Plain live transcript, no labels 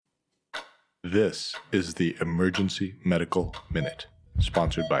This is the Emergency Medical Minute,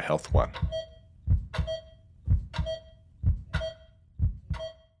 sponsored by Health One.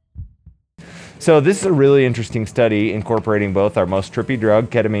 So this is a really interesting study incorporating both our most trippy drug,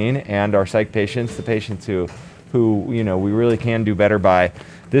 ketamine, and our psych patients, the patients who we really can do better by.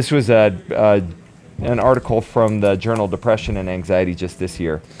 This was an article from the journal Depression and Anxiety just this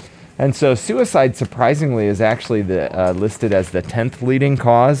year. And so suicide, surprisingly, is actually listed as the 10th leading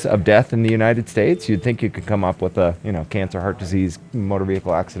cause of death in the United States. You'd think you could come up with cancer, heart disease, motor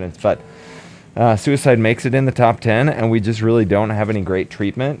vehicle accidents, but suicide makes it in the top 10, and we just really don't have any great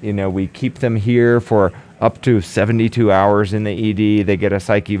treatment. We keep them here for up to 72 hours in the ED. They get a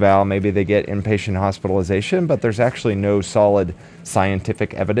psych eval, maybe they get inpatient hospitalization, but there's actually no solid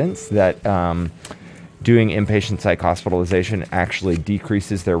scientific evidence that doing inpatient psych hospitalization actually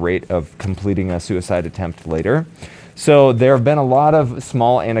decreases their rate of completing a suicide attempt later. So there have been a lot of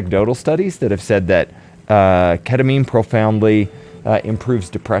small anecdotal studies that have said that ketamine profoundly improves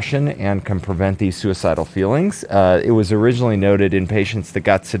depression and can prevent these suicidal feelings. It was originally noted in patients that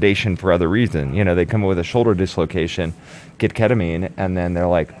got sedation for other reason. They come with a shoulder dislocation, get ketamine, and then they're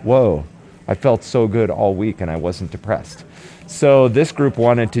like, whoa, I felt so good all week and I wasn't depressed. So this group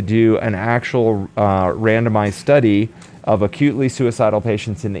wanted to do an actual randomized study of acutely suicidal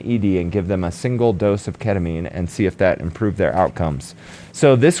patients in the ED and give them a single dose of ketamine and see if that improved their outcomes.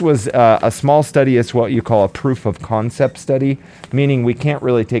 So this was a small study. It's what you call a proof of concept study, meaning we can't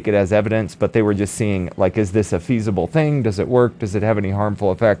really take it as evidence, but they were just seeing, is this a feasible thing? Does it work? Does it have any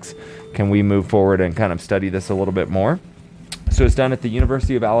harmful effects? Can we move forward and kind of study this a little bit more? So it's done at the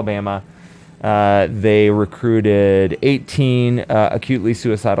University of Alabama. They recruited 18 acutely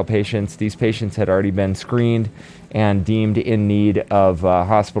suicidal patients. These patients had already been screened and deemed in need of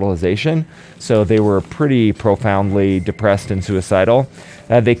hospitalization. So they were pretty profoundly depressed and suicidal.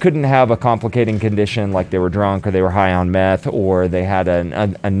 They couldn't have a complicating condition like they were drunk or they were high on meth or they had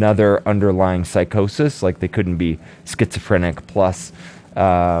another underlying psychosis, like they couldn't be schizophrenic plus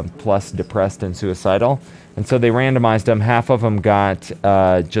depressed and suicidal. And so they randomized them. Half of them got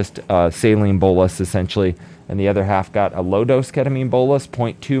just a saline bolus, essentially, and the other half got a low-dose ketamine bolus,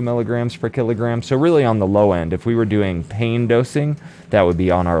 0.2 milligrams per kilogram. So really on the low end. If we were doing pain dosing, that would be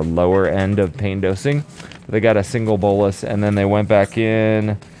on our lower end of pain dosing. They got a single bolus, and then they went back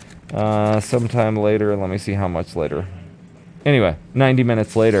in sometime later. Let me see how much later. Anyway, 90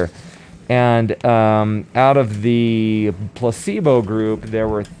 minutes later. And out of the placebo group, there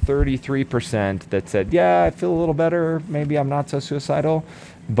were 33% that said, yeah, I feel a little better. Maybe I'm not so suicidal.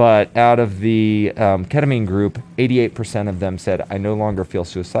 But out of the ketamine group, 88% of them said, I no longer feel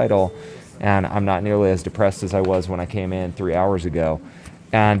suicidal, and I'm not nearly as depressed as I was when I came in 3 hours ago.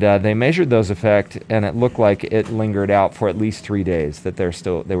 And they measured those effects, and it looked like it lingered out for at least 3 days, that they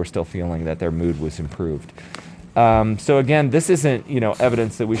were still feeling that their mood was improved. So again, this isn't,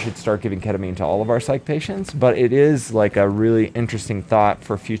 evidence that we should start giving ketamine to all of our psych patients, but it is like a really interesting thought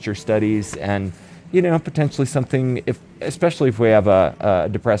for future studies and, potentially something, especially if we have a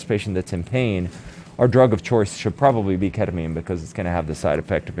depressed patient that's in pain, our drug of choice should probably be ketamine because it's going to have the side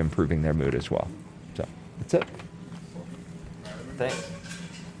effect of improving their mood as well. So that's it. Thanks.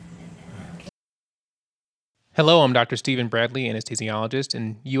 Hello, I'm Dr. Stephen Bradley, anesthesiologist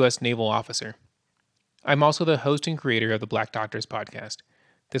and U.S. Naval officer. I'm also the host and creator of the Black Doctors podcast.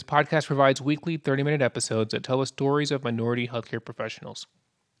 This podcast provides weekly 30-minute episodes that tell the stories of minority healthcare professionals.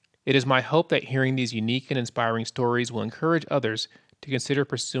 It is my hope that hearing these unique and inspiring stories will encourage others to consider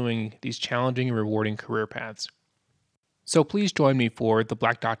pursuing these challenging and rewarding career paths. So please join me for the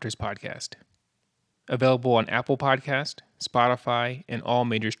Black Doctors podcast. Available on Apple Podcast, Spotify, and all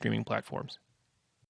major streaming platforms.